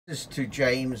Just to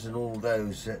James and all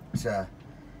those at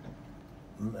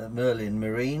Merlin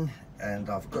Marine, and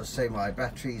I've got to say my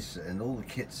batteries and all the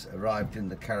kits arrived in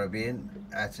the Caribbean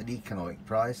at an economic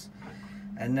price,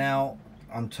 and now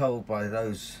I'm told by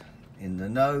those in the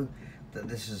know that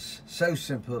this is so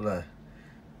simple a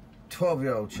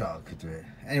 12-year-old child could do it.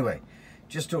 Anyway,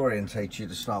 just to orientate you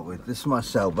to start with, this is my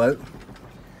sailboat.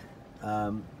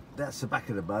 That's the back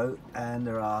of the boat, and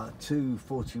there are two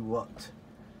 40-watt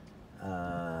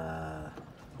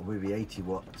or maybe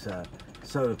 80-watt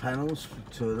solar panels,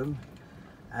 two of them,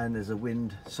 and there's a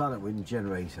silent wind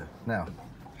generator. Now,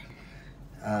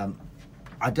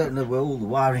 I don't know where all the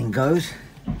wiring goes,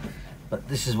 but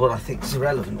this is what I think is the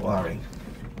relevant wiring.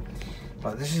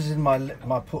 Right, this is in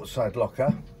my portside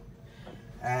locker,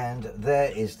 and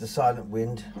there is the silent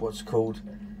wind, what's called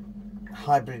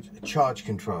hybrid charge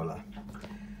controller.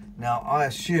 Now, I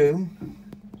assume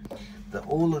that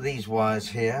all of these wires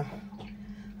here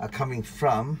are coming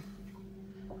from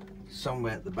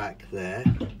somewhere at the back there.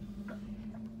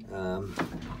 I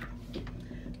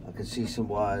can see some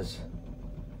wires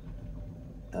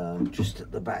just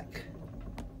at the back.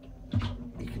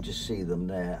 You can just see them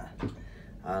there.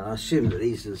 And I assume that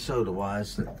these are the solar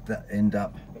wires that end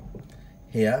up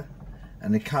here,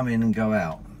 and they come in and go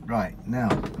out. Right, now,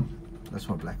 that's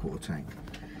my black water tank.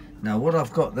 Now what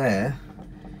I've got there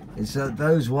is that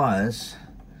those wires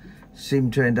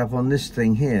seem to end up on this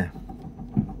thing here.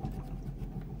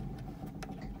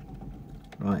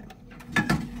 Right.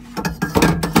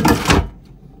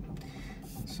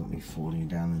 Something falling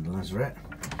down in the lazarette.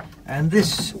 And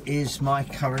this is my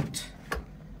current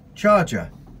charger.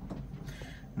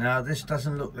 Now this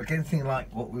doesn't look like anything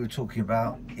like what we were talking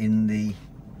about in the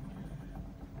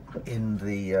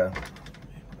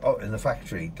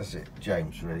factory, does it,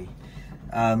 James, really?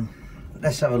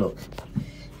 Let's have a look.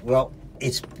 Well,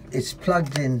 it's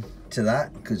plugged in to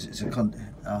that because it's a hang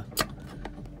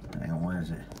on, where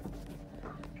is it?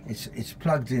 It's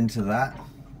plugged into that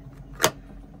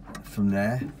from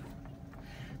there.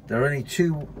 There are only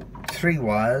three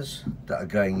wires that are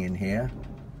going in here.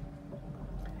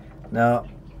 Now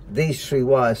these three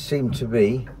wires seem to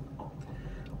be,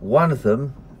 one of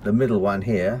them, the middle one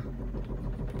here,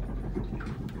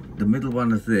 the middle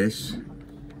one of this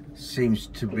seems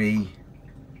to be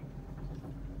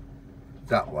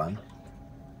that one,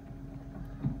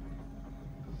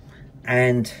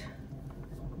 and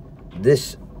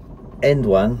this end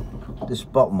one, this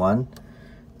bottom one,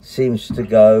 seems to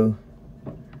go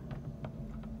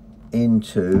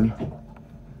into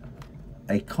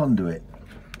a conduit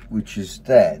which is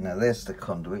there. Now there's the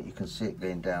conduit, you can see it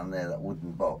going down there, that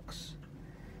wooden box,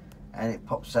 and it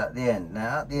pops out the end.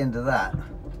 Now at the end of that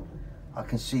I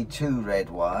can see two red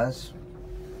wires,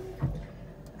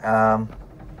 and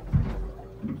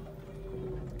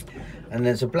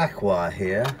there's a black wire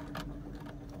here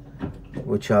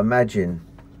which I imagine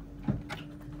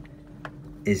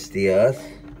is the earth,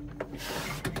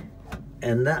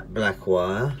 and that black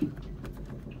wire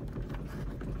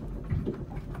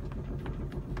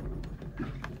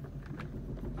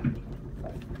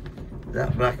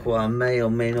may or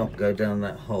may not go down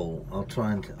that hole. I'll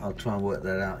try and work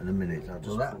that out in a minute.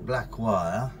 So that black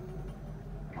wire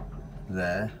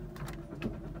there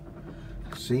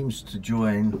seems to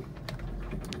join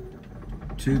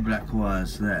two black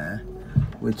wires there,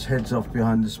 which heads off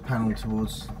behind this panel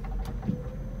towards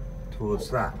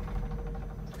that.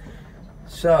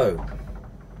 So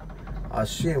I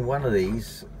assume one of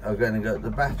these are going to go at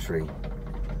the battery.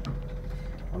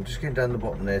 I'm just going down the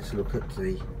bottom there to look at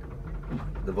the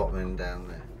bottom end down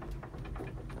there.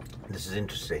 This is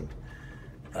interesting.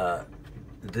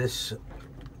 This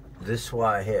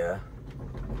wire here,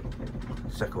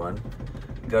 second one,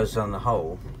 goes down the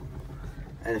hole,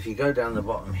 and if you go down the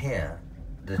bottom here,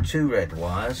 the two red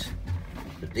wires,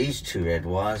 these two red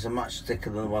wires are much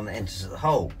thicker than the one that enters the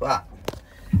hole. But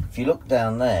if you look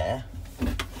down there,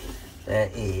 there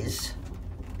is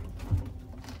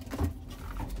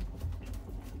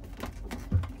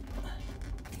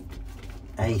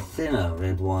a thinner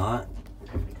red wire,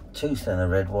 two thinner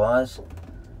red wires,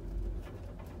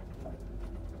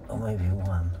 or maybe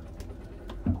one.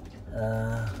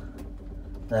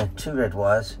 No, two red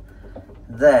wires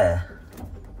there,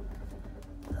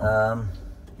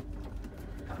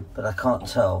 but I can't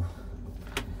tell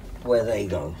where they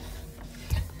go.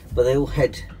 But they all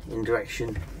head in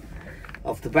direction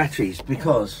of the batteries,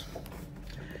 because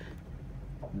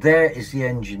there is the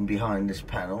engine behind this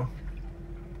panel.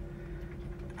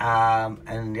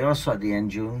 And the other side of the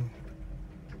engine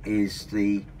is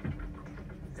the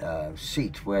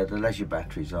seat where the leisure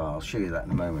batteries are. I'll show you that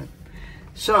in a moment.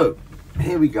 So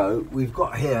here we go. We've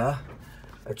got here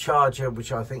a charger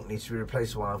which I think needs to be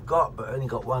replaced, the one I've got, but only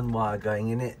got one wire going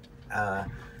in it,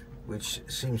 which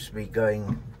seems to be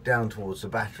going down towards the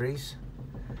batteries.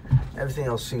 Everything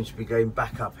else seems to be going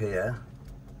back up here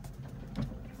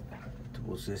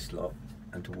towards this lot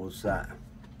and towards that.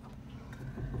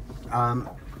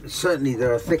 Certainly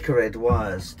there are thicker red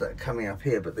wires that are coming up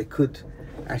here, but they could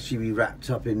actually be wrapped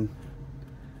up in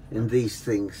these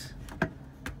things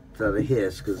that are here,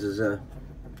 because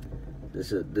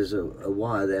there's a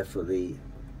wire there for the,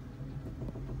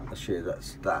 I'll show you,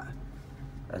 that's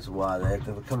a wire there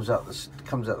that comes out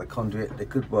the conduit. There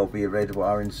could well be a red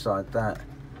wire inside that,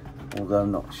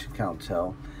 although can't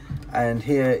tell. And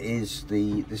here is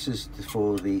this is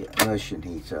for the immersion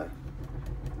heater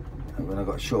when I've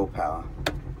got shore power.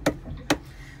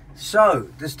 So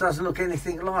this doesn't look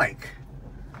anything like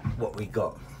what we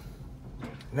got.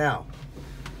 Now,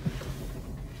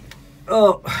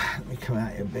 oh, let me come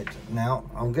out here a bit. Now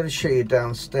I'm going to show you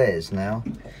downstairs now,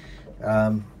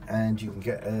 and you can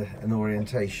get an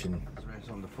orientation. It's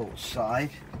on the port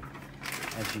side,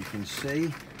 as you can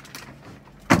see.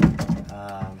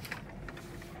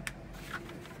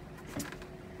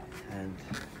 And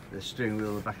the steering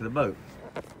wheel at the back of the boat.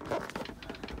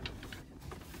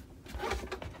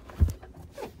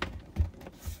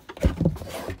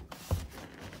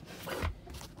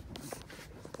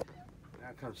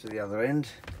 Now comes to the other end,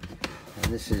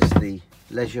 and this is the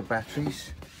leisure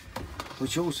batteries,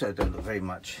 which also don't look very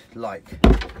much like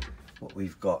what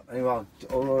we've got. Anyway,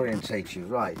 I'll orientate you.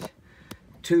 Right,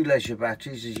 2 leisure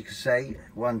batteries, as you can say,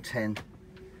 110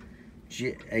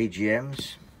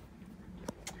 AGMs.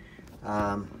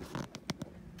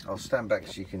 I'll stand back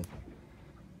so you can,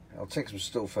 I'll take some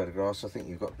still photographs. I think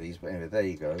you've got these, but anyway, there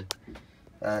you go.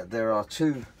 There are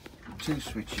two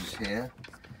switches here.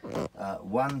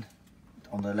 One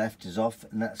on the left is off,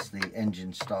 and that's the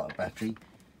engine starter battery,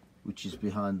 which is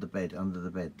behind the bed, under the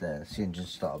bed there. That's the engine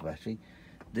starter battery.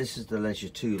 This is the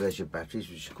 2 leisure batteries,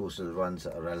 which of course are the ones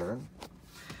that are relevant.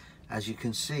 As you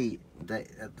can see,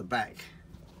 at the back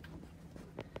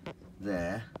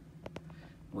there,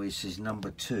 where it says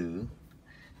number 2,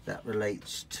 that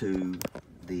relates to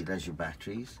the leisure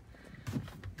batteries.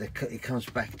 It comes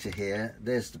back to here.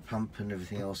 There's the pump and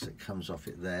everything else that comes off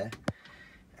it there.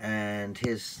 And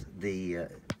here's the,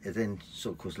 it then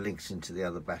sort of course links into the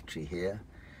other battery here.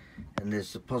 And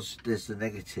there's the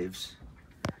negatives,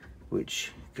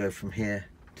 which go from here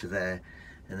to there,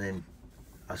 and then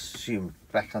I assume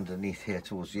back underneath here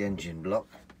towards the engine block.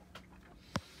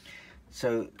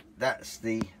 So that's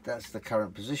the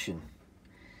current position.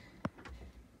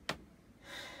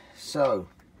 So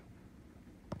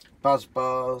buzz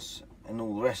bars and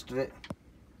all the rest of it.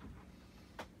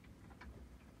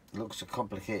 Looks so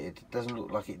complicated. It doesn't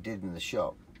look like it did in the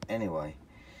shop. Anyway,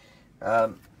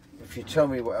 if you tell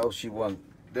me what else you want,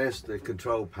 there's the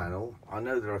control panel. I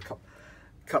know there are a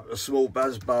couple of small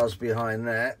buzz bars behind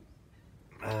that.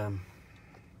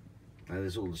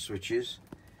 There's all the switches,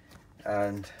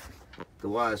 and the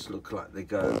wires look like they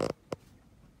go,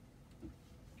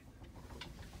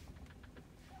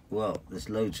 well, there's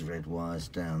loads of red wires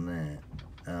down there,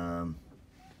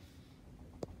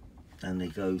 and they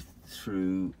go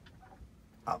through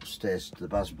upstairs to the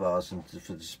buzz bars and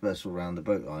for dispersal around the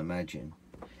boat, I imagine.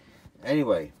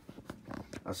 Anyway,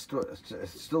 I still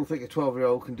think a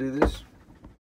 12-year-old can do this.